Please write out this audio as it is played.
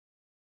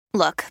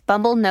Look,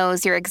 Bumble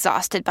knows you're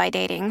exhausted by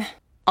dating.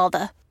 All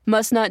the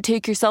must not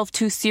take yourself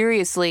too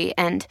seriously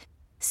and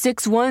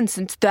 6'1"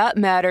 since that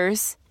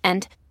matters.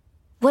 And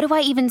what do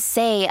I even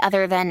say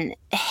other than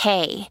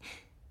hey?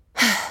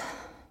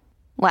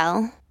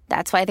 Well,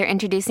 that's why they're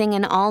introducing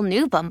an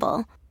all-new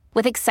Bumble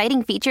with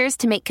exciting features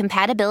to make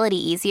compatibility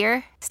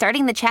easier,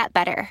 starting the chat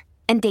better,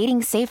 and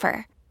dating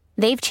safer.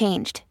 They've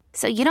changed,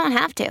 so you don't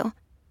have to.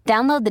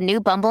 Download the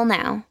new Bumble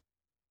now.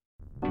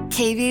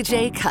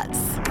 KVJ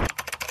Cuts.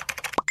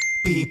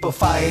 People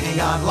fighting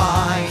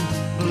online,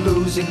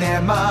 losing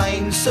their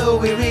minds. So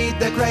we read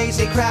the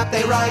crazy crap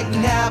they write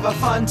and have a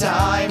fun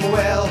time.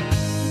 Well,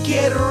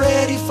 get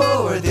ready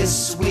for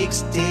this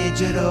week's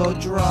digital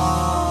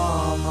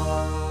drama.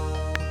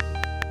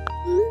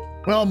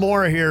 Well,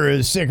 Maura here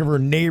is sick of her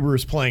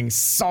neighbors playing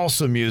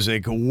salsa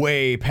music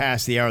way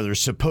past the hour they're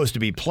supposed to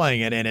be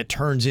playing it, and it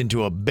turns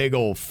into a big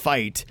old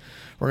fight.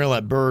 We're going to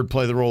let Bird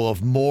play the role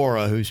of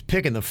Maura, who's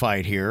picking the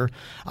fight here.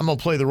 I'm going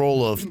to play the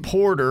role of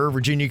Porter.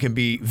 Virginia can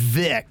be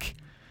Vic.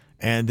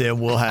 And then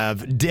we'll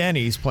have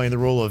Denny's playing the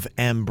role of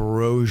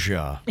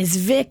Ambrosia. Is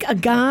Vic a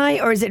guy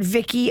or is it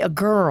Vicky a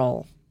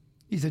girl?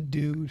 He's a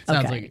dude. Okay.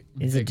 Sounds like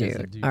He's a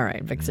dude. All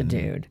right, Vic's a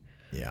dude.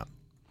 Yeah.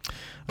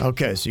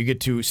 Okay, so you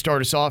get to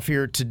start us off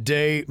here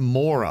today,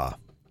 Maura.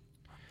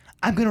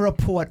 I'm going to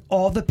report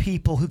all the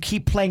people who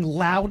keep playing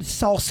loud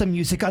salsa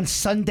music on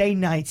Sunday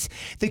nights.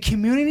 The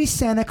community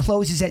center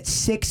closes at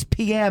 6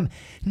 p.m.,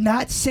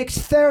 not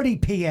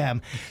 6:30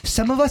 p.m.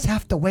 Some of us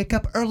have to wake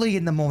up early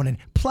in the morning.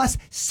 Plus,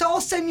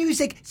 salsa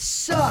music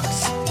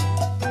sucks.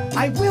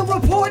 I will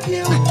report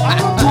you.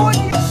 I'll report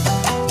you.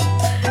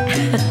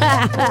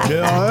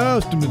 Yeah, I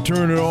asked them to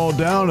turn it all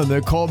down, and they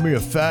called me a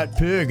fat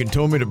pig and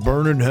told me to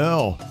burn in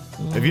hell.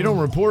 If you don't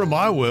report them,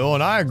 I will,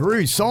 and I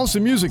agree.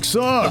 Salsa music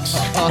sucks.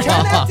 Turn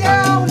that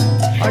down.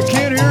 I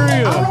can't hear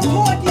you. I'll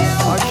report you.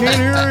 I can't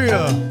hear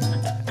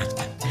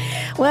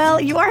you.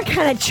 Well, you are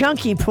kind of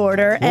chunky,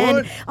 Porter,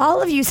 and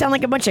all of you sound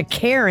like a bunch of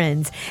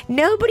Karens.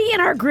 Nobody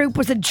in our group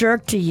was a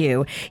jerk to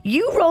you.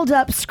 You rolled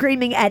up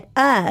screaming at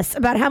us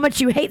about how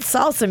much you hate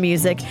salsa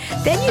music.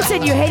 Then you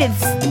said you hated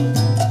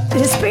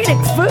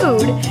Hispanic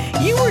food.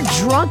 You were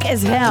drunk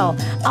as hell.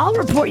 I'll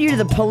report you to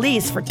the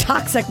police for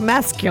toxic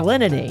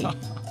masculinity.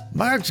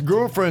 My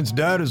ex-girlfriend's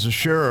dad is a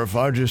sheriff.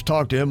 I just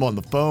talked to him on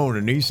the phone,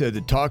 and he said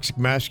that toxic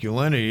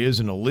masculinity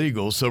isn't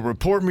illegal, so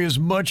report me as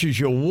much as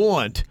you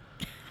want.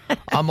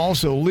 I'm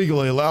also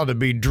legally allowed to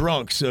be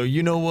drunk, so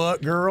you know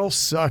what, girl?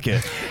 Suck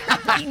it.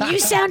 You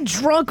sound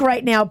drunk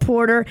right now,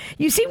 Porter.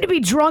 You seem to be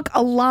drunk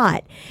a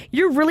lot.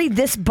 You're really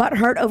this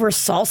butthurt over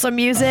salsa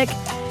music?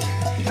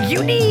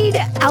 You need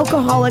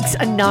Alcoholics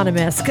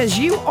Anonymous, because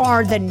you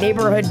are the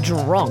neighborhood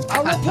drunk.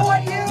 I'll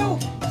report you.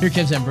 Here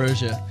comes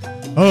Ambrosia.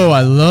 Oh,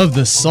 I love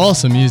the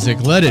salsa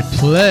music. Let it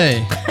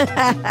play.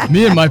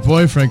 Me and my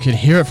boyfriend could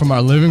hear it from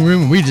our living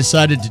room, and we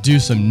decided to do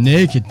some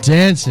naked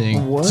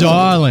dancing. Whoa.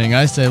 Darling,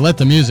 I say let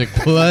the music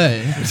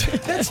play.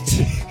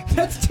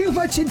 That's too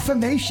much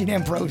information,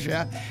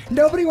 Ambrosia.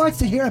 Nobody wants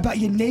to hear about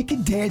your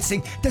naked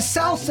dancing, the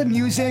salsa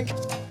music.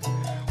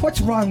 What's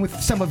wrong with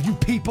some of you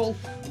people?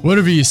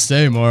 Whatever you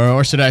say, Maura,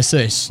 or should I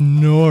say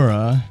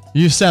Snora.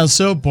 You sound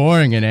so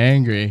boring and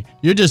angry.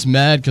 You're just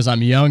mad because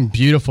I'm young,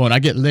 beautiful, and I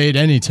get laid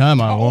anytime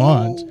I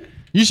want.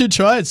 You should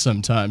try it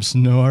sometime,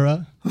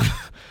 Snora.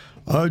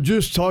 I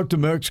just talked to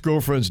my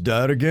ex-girlfriend's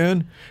dad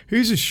again.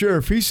 He's a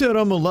sheriff. He said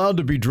I'm allowed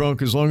to be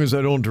drunk as long as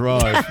I don't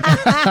drive.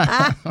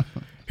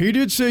 He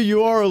did say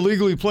you are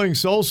illegally playing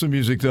salsa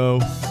music, though.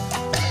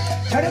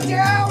 Turn it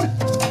down!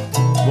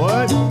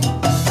 What?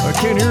 I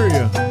can't hear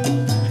you.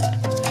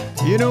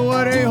 You know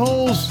what,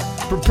 a-holes?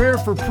 Prepare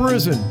for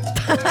prison.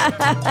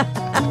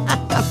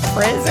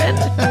 Prison?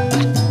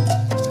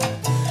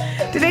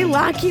 Do they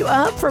lock you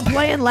up for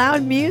playing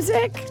loud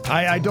music?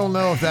 I don't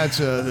know if that's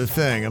the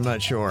thing. I'm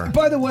not sure.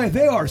 By the way,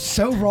 they are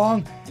so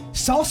wrong.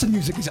 Salsa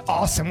music is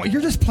awesome. What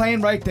you're just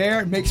playing right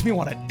there, it makes me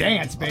want to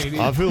dance, baby.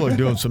 I feel like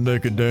doing some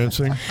naked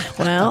dancing.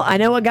 Well, I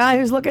know a guy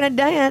who's looking to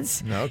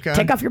dance. Okay.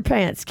 Take off your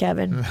pants,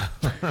 Kevin.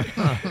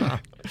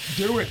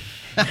 Do it.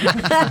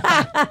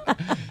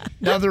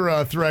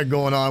 Another thread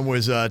going on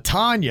was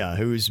Tanya,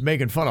 who's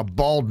making fun of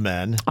bald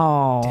men.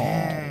 Oh,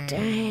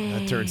 dang.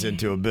 That turns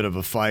into a bit of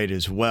a fight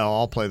as well.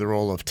 I'll play the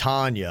role of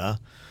Tanya.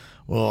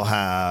 We'll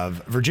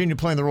have Virginia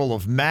playing the role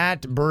of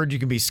Matt. Bird, you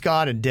can be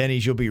Scott, and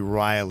Denny's, you'll be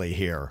Riley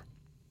here.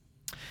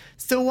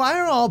 So why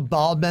are all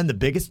bald men the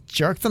biggest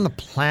jerks on the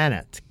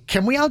planet?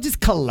 Can we all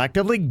just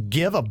collectively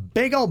give a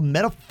big old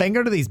middle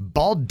finger to these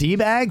bald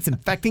D-bags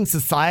infecting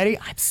society?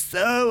 I'm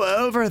so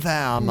over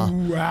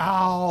them.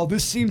 Wow,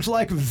 this seems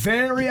like a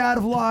very out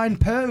of line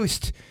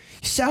post.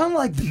 You sound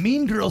like the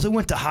mean girls I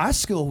went to high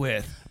school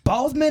with.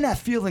 Bald men have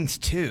feelings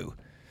too.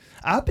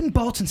 I've been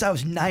bald since I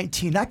was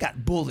 19. I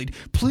got bullied.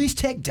 Please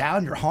take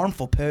down your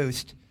harmful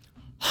post.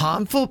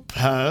 Harmful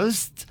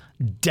post?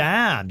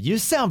 Damn, you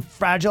sound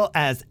fragile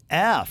as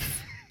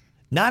F.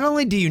 Not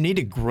only do you need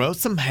to grow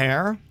some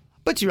hair,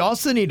 but you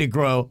also need to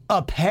grow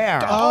a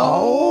pair.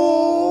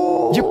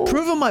 Oh! You're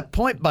proving my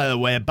point, by the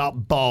way,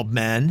 about bald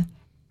men.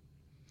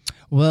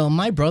 Well,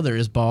 my brother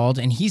is bald,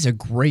 and he's a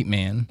great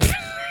man.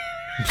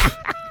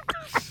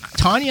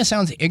 Tanya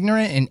sounds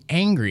ignorant and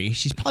angry.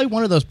 She's probably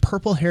one of those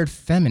purple-haired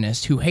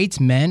feminists who hates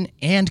men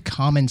and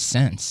common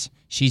sense.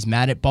 She's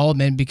mad at bald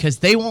men because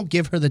they won't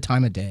give her the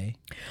time of day.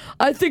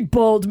 I think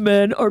bald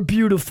men are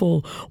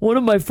beautiful. One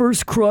of my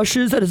first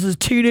crushes as a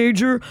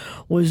teenager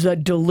was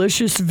that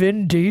delicious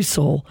Vin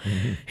Diesel.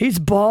 He's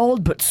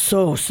bald but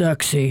so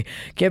sexy.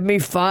 Give me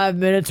 5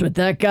 minutes with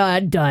that guy,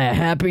 I'd die a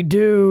happy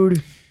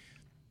dude.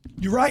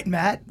 You're right,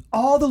 Matt.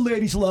 All the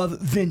ladies love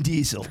Vin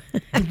Diesel.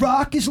 The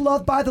Rock is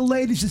loved by the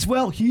ladies as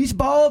well. He's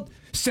bald.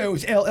 So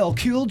is LL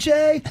Cool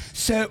J.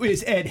 So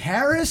is Ed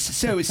Harris.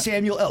 So is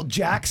Samuel L.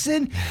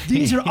 Jackson.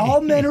 These are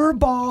all men who are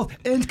bald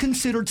and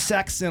considered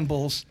sex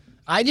symbols.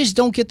 I just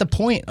don't get the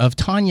point of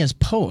Tanya's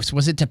post.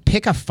 Was it to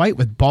pick a fight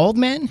with bald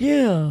men?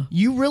 Yeah.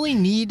 You really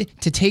need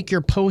to take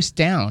your post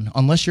down,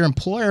 unless your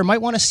employer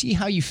might want to see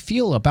how you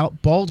feel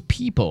about bald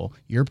people.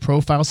 Your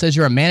profile says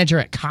you're a manager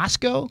at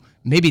Costco.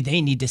 Maybe they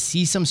need to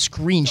see some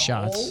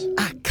screenshots.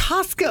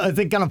 Costco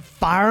isn't going to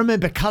fire me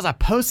because I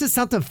posted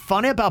something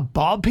funny about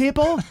bald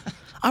people?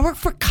 I work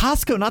for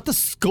Costco, not the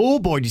school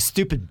board, you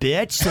stupid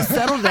bitch. So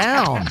settle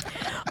down.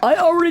 I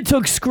already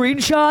took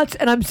screenshots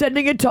and I'm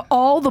sending it to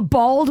all the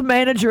bald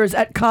managers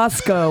at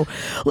Costco.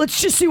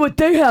 Let's just see what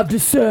they have to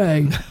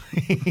say.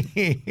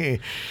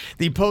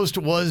 The post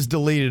was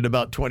deleted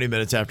about 20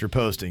 minutes after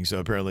posting, so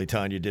apparently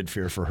Tanya did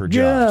fear for her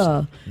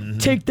jobs. Yeah,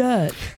 take that.